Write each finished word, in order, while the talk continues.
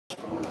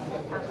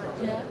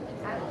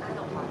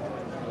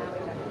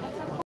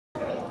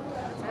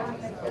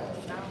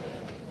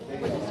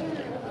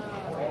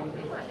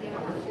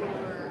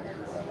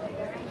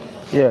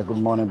Yeah, good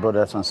morning,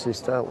 brothers and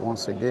sisters.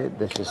 Once again,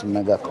 this is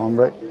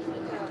Megacomrade.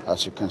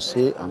 As you can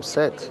see, I'm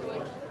set.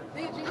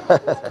 You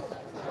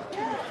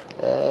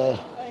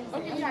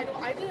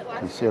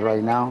can see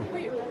right now,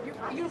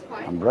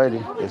 I'm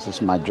ready. This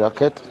is my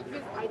jacket.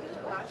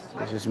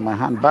 This is my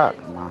handbag,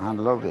 my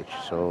hand luggage.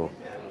 So,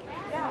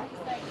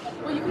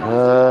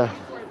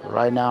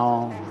 right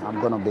now,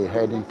 I'm gonna be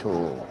heading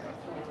to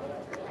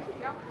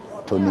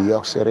New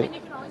York City.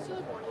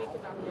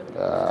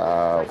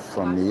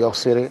 From New York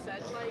City,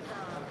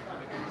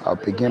 I'll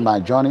begin my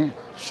journey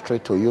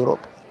straight to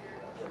Europe.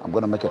 I'm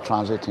going to make a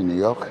transit in New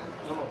York.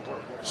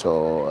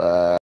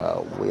 So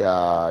we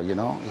are,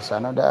 it's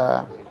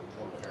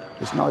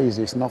it's not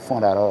easy, it's not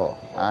fun at all.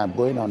 I'm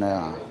going on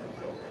a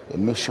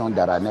mission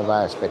that I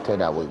never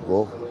expected I would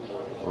go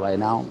right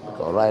now.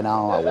 Because right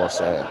now I was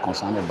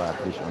concerned about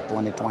Vision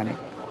 2020.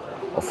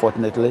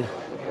 Unfortunately,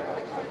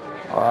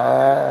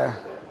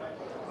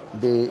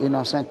 the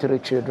innocent 3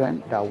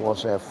 children that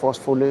was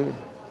forcefully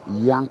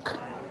yanked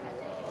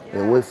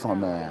away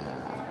from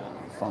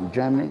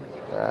Germany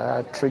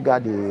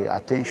triggered the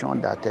attention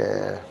that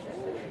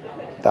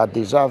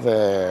deserve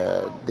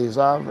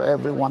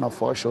every one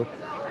of us to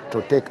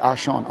take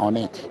action on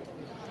it.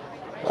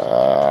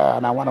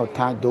 And I want to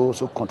thank those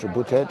who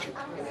contributed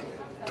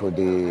to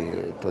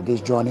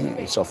this journey.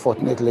 It's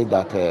unfortunately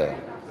that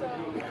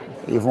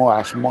even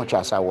as much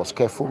as I was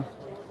careful,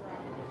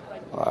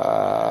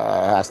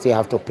 I still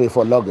have to pay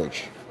for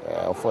luggage.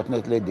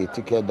 Unfortunately, the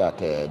ticket that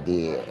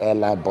the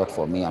airline bought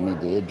for me,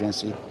 the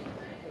agency,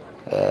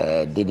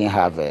 didn't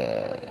have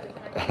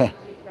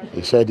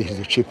he said it's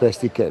the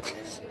cheapest ticket.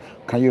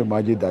 Can you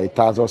imagine that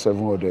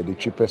 1,700, the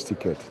cheapest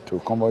ticket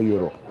to come to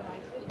Europe?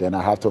 Then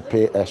I have to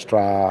pay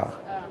extra,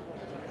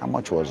 how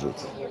much was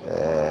it?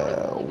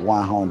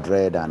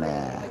 100 and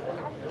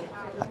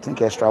I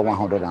think extra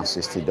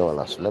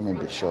 $160. Let me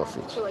be sure of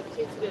it.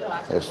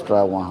 Extra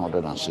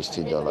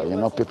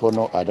 $160. People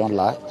know I don't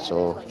lie,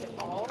 so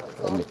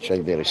let me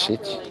check the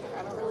receipt.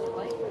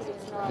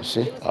 You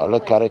see, I only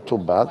carry 2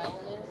 bags.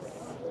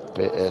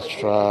 Pay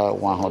extra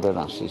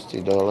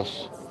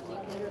 $160.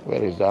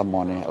 Where is that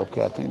money?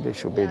 Okay, I think this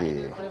should be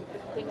the.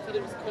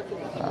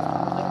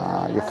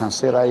 You can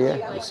see right here.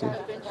 You see,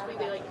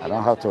 I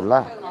don't have to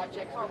lie.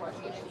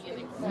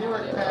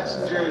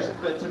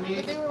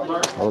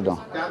 Hold on.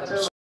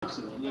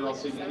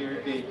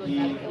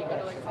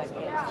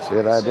 See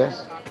right there?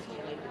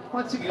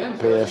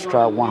 Pay extra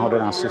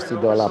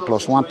 $160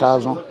 plus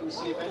 1,000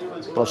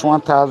 plus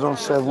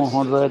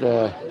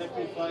 1,700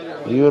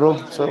 euro.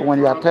 So when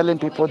you are telling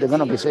people, they're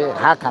gonna be saying,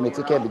 "How can a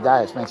ticket be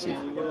that expensive?"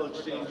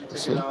 You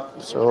see?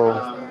 So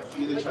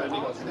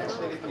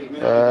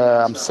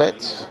I'm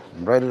set.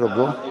 I'm ready to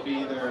go.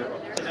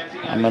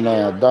 I'm in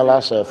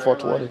Dallas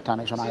Fort Worth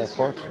International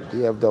Airport,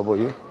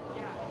 DFW.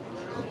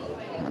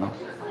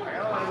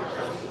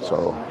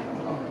 So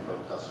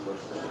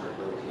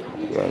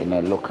we are in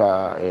a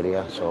local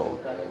area, so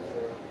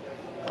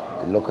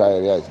the local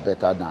area is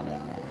better than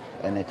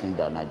anything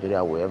that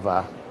Nigeria will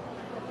ever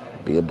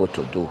be able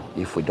to do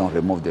if we don't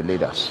remove the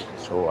leaders.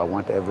 So I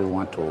want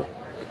everyone to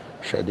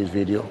share this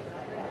video.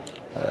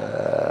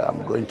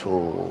 I'm going to,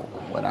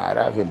 when I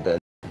arrive in Berlin,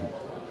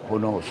 who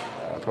knows,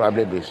 I'll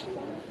probably be,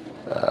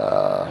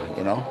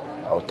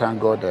 I'll thank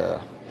God.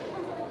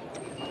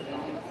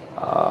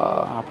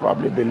 I'll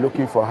probably be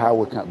looking for how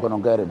we're going to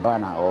get a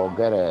banner or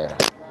get a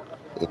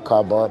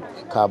cardboard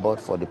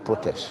for the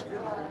protest.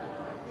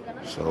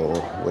 So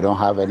we don't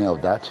have any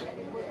of that.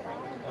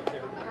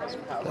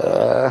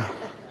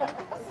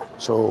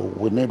 So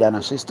we need an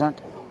assistant.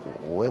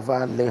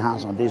 Whoever lay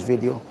hands on this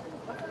video,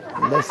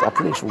 at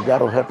least we got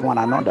to help one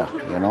another,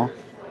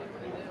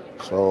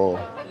 So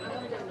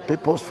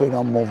People's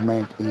Freedom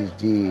Movement is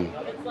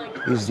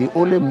the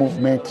only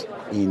movement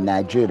in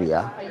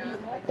Nigeria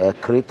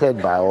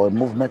created by, or a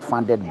movement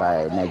funded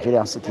by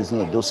Nigerian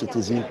citizens, those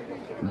citizens,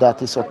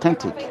 that is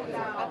authentic.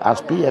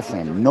 As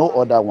PFM, no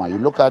other one. You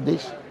look at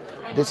this.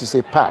 This is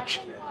a patch,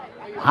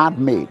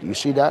 handmade. You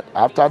see that?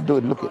 After I do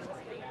it, look at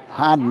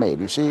handmade.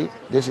 You see,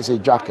 this is a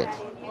jacket.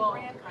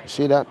 You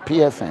see that?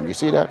 PFM. You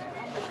see that?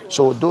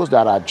 So those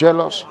that are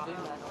jealous,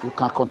 you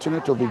can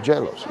continue to be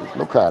jealous.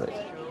 Look at it.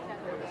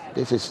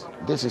 This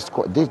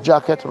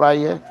jacket right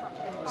here.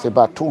 It's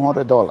about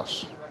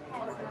 $200.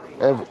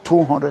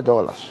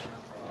 $200.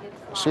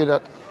 See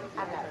that?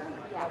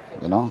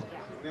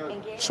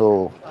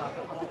 So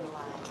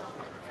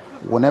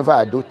whenever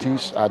I do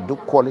things, I do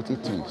quality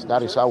things.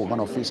 That is how we're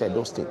going to fix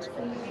Edo State.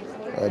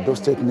 Edo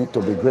State need to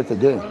be great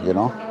again,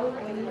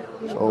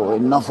 So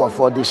enough of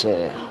all this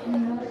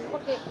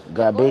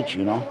garbage,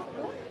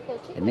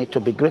 It need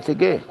to be great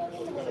again.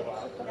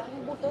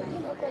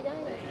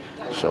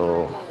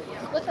 So,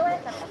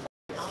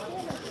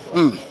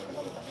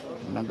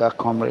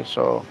 Megacomrade.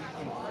 So,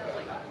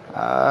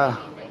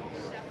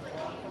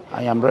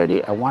 I am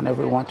ready. I want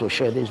everyone to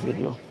share this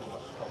video.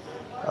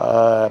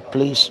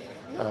 Please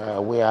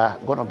We are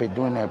going to be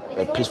doing a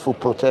peaceful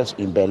protest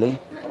in Berlin.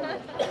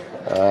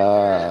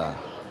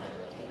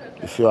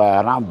 If you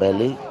are around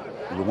Berlin,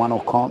 you want to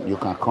come, you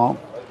can come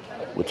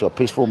with your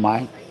peaceful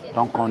mind.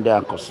 Don't come there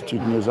and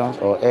constitute nuisance,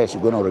 or else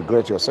you're going to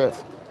regret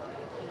yourself.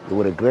 You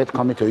will regret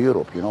coming to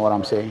Europe. You know what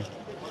I'm saying?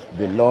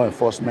 The law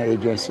enforcement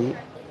agency,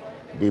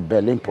 the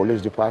Berlin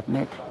Police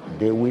Department,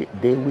 they will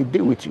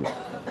deal with you.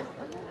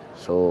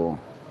 So,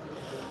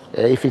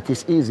 if it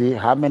is easy,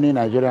 how many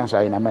Nigerians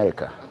are in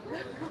America?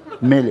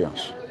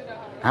 Millions.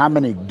 How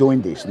many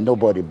doing this?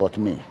 Nobody but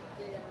me.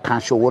 Can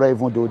Showora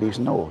even do this?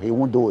 No, he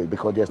won't do it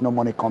because there's no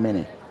money coming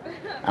in.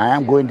 I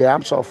am going there,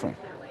 I'm suffering.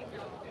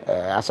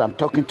 As I'm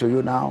talking to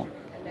you now,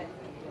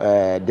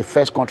 the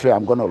first country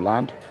I'm going to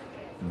land,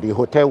 the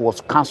hotel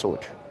was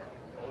cancelled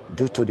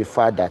due to the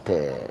fact that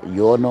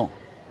you all know.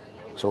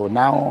 So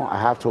now I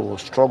have to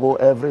struggle.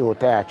 Every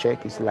hotel I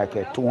check is like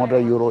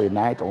 €200 a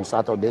night on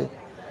Saturday.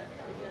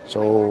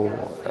 So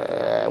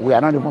we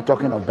are not even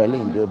talking of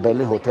Berlin. The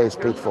Berlin hotel is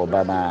paid for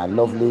by my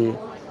lovely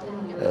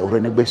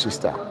EDEGBE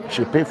sister.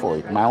 She paid for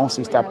it. My own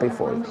sister paid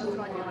for it.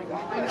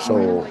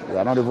 So we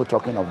are not even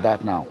talking of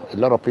that now. A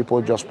lot of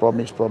people just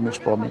promise.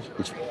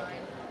 It's,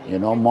 you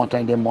know,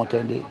 mountain day.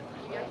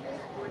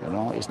 You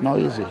know, it's not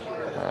easy.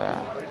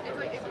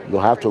 You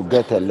have to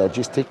get a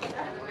logistic.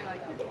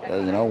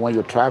 You know, when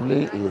you're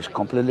traveling, it's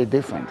completely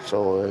different.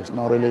 So it's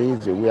not really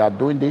easy. We are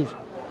doing this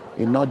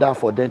in order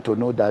for them to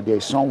know that there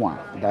is someone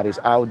that is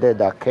out there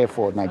that cares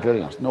for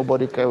Nigerians.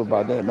 Nobody cares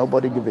about them.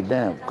 Nobody give a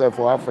damn. Care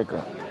for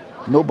Africa.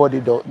 Nobody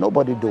do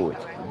it.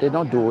 They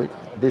don't do it.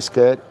 They're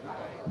scared.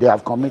 They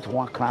have committed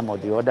one crime or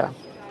the other.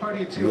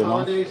 You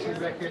know, they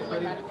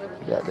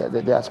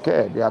are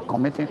scared. They are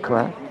committing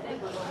crime.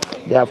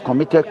 They have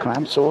committed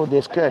crime, so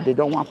they're scared. They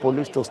don't want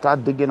police to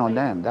start digging on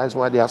them. That's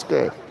why they are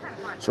scared.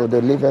 So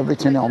they leave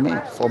everything on me,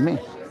 for me.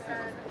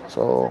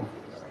 So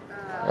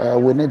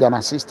we need an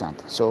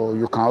assistant. So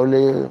you can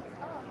only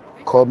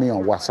call me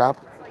on WhatsApp.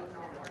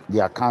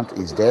 The account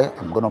is there.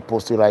 I'm going to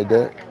post it right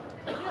there.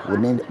 We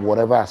need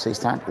whatever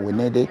assistant. We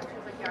need it.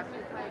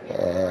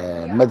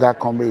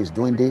 Megacomrade is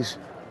doing this.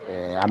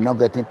 I'm not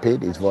getting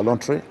paid. It's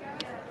voluntary.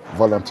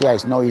 Volunteer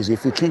is not easy.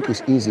 If you think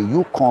it's easy,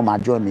 you come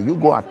and join me. You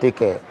go and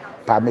take a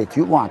permit.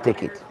 You go and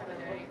take it.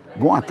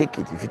 Go and take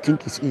it if you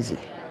think it's easy.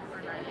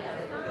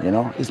 You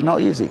know, it's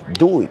not easy.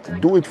 Do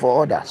it. Do it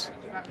for others.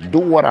 Do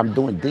what I'm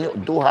doing.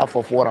 Do half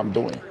of what I'm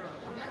doing.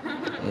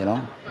 You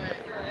know,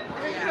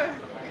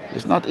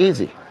 it's not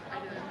easy.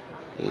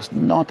 It's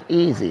not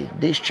easy.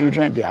 These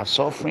children, they are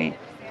suffering.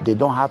 They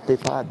don't have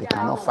paper. They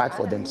cannot fight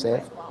for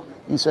themselves.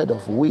 Instead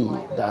of we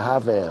that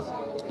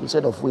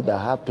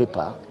have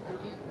paper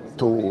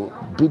to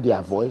be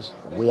their voice,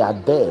 we are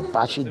there,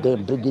 bashing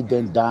them, bringing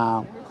them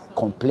down,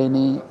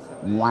 complaining,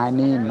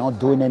 whining, not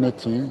doing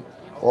anything.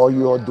 All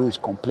you all do is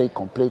complain.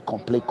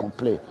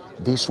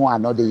 This one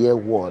another year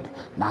word.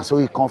 Now so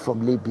he come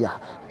from Libya.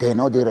 They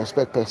know they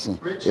respect person.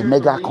 A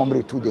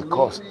Megacomrade to the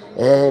cause.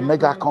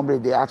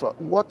 Megacomrade they ask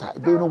what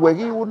do you know where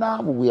you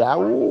now? We are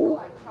who?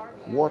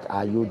 What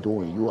are you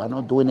doing? You are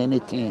not doing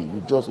anything.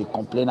 You just a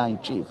complainer in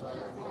chief.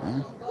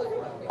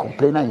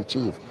 Complainer in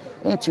chief.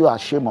 Ain't you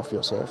ashamed of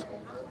yourself?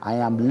 I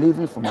am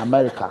leaving from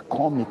America,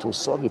 coming to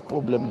solve a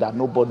problem that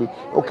nobody.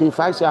 Okay, if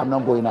I say I'm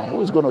not going out,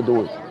 who is going to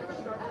do it?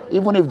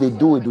 Even if they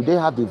do it, do they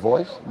have the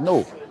voice?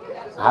 No.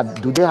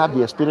 Do they have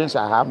the experience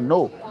I have?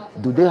 No.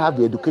 Do they have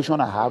the education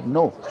I have?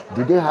 No.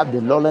 Do they have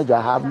the knowledge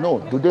I have? No.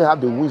 Do they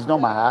have the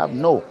wisdom I have?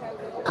 No.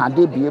 Can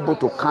they be able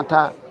to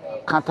counter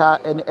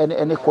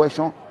any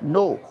question?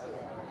 No.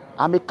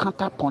 I'm a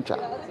counter puncher.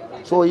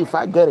 So if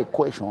I get a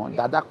question,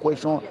 that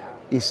question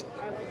is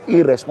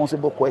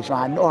irresponsible question,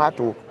 I know how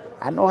to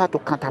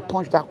counter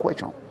punch that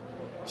question.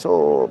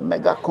 So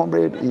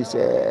Megacomrade is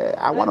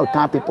I want to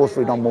thank People's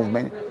Freedom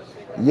Movement.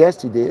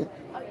 Yesterday,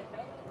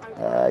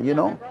 you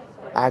know,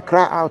 I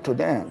cried out to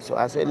them. So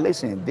I said,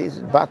 listen, this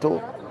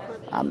battle,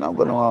 I'm not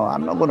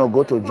gonna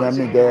go to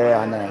Germany there,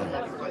 and I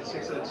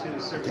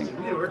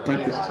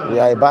think we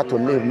are about to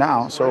leave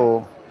now.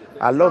 So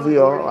I love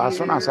you all. As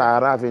soon as I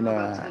arrive in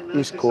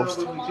East Coast,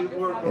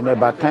 in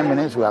about 10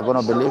 minutes, we are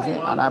going to be leaving.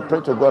 And I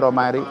pray to God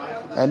Almighty,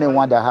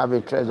 anyone that have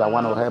interest that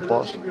want to help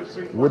us,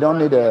 we don't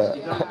need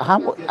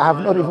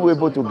I'm not even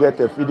able to get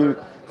a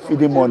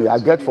feeding money. I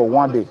get for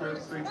one day.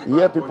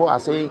 Here people are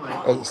saying,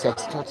 hey, it's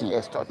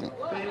extorting.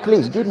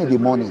 Please give me the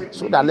money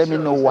so that let me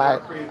know why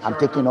I'm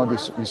taking all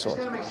this insult.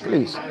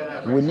 Please,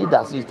 we need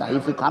assistance.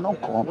 If you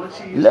cannot come,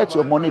 let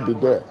your money be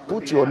there.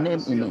 Put your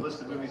name in it.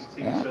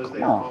 Yeah?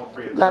 Come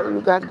on.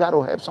 You guys got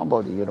to help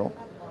somebody, you know.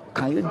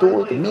 Can you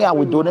do it? Me, I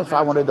will donate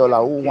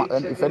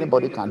 $500 if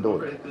anybody can do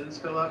it.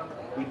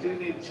 We do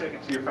need to check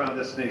into your final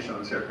destination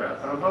on this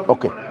aircraft.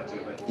 Okay.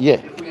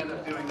 Yeah.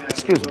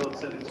 Excuse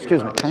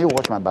me. Can you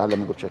watch my bag? Let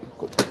me go check.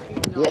 Good.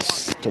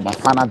 Yes, to my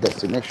final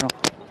destination.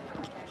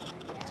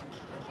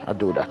 I'll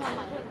do that.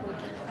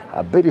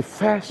 I'll be the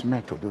first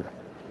man to do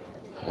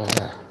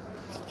that.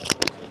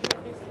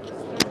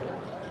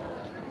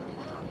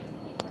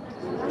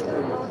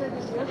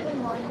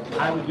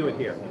 I would do it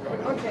here.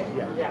 Okay.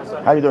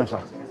 Yeah. How you doing,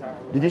 sir?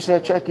 Did you say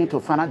check into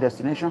final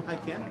destination? I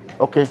can.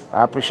 Okay,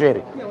 I appreciate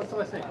it. Yeah, what's the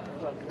last name?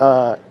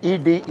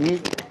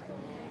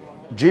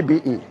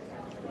 EDEGBE.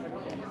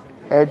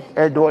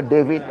 Edward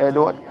David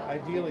Edward.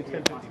 Ideally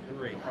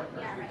 1053.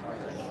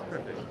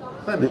 Perfect.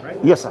 Clement, right?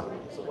 Yes, sir.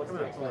 Come on,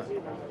 come on.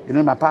 You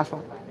need my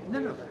passport?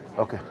 No.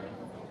 Okay.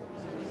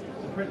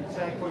 Print the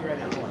tag for you right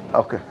now. Hold on.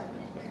 Okay.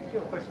 You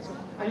have a question, sir?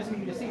 I just need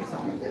you to see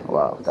something.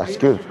 Wow, that's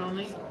good.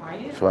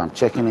 So I'm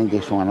checking in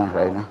this one out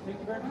right now. Thank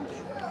you very much.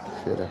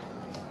 See that?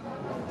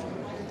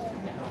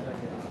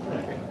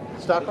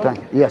 Stockholm? Thank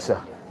you. Yes,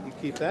 sir. You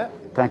keep that.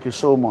 Thank you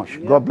so much.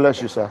 God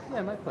bless you, sir.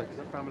 Yeah, my pleasure.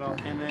 No problem at all.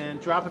 And then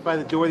drop it by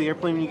the door of the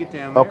airplane when you get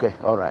down there. Okay,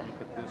 all right.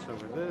 Put this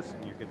over this,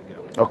 and you're good to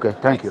go. Okay,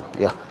 thank you.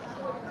 Yeah.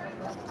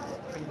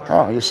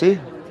 Oh, you see?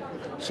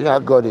 See how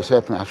God is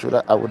helping. I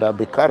would have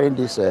been carrying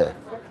this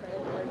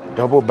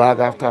double bag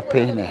after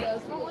paying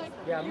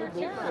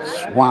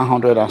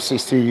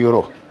 160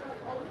 euro.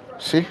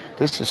 See,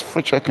 this is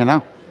free checking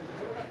out.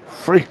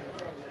 Free.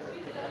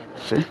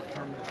 See?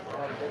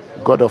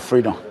 God of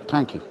freedom.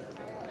 Thank you.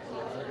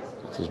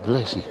 It is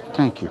blessing.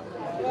 Thank you.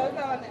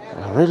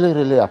 I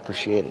really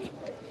appreciate it.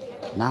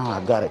 Now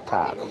I got a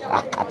tag.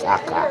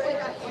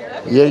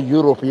 Yeah,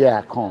 Europe, yeah,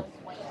 I come.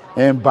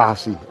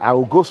 Embassy. I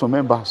will go some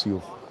embassy.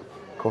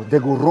 Because they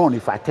go run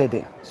if I tell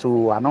them.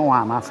 So I don't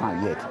want an answer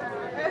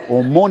yet.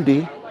 On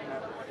Monday,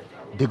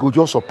 they go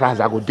just surprise.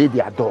 I go date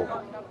their dog.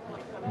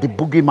 The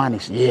boogeyman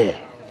is here.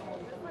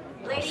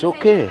 It's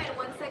okay.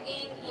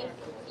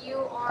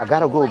 I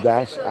gotta go,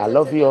 guys. I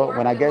love you all.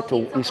 When I get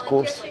to East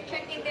Coast,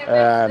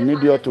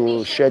 need you all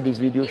to share this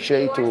video,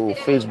 share it to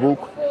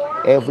Facebook,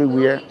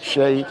 everywhere,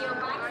 share it.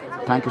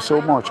 Thank you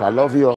so much. I love you all.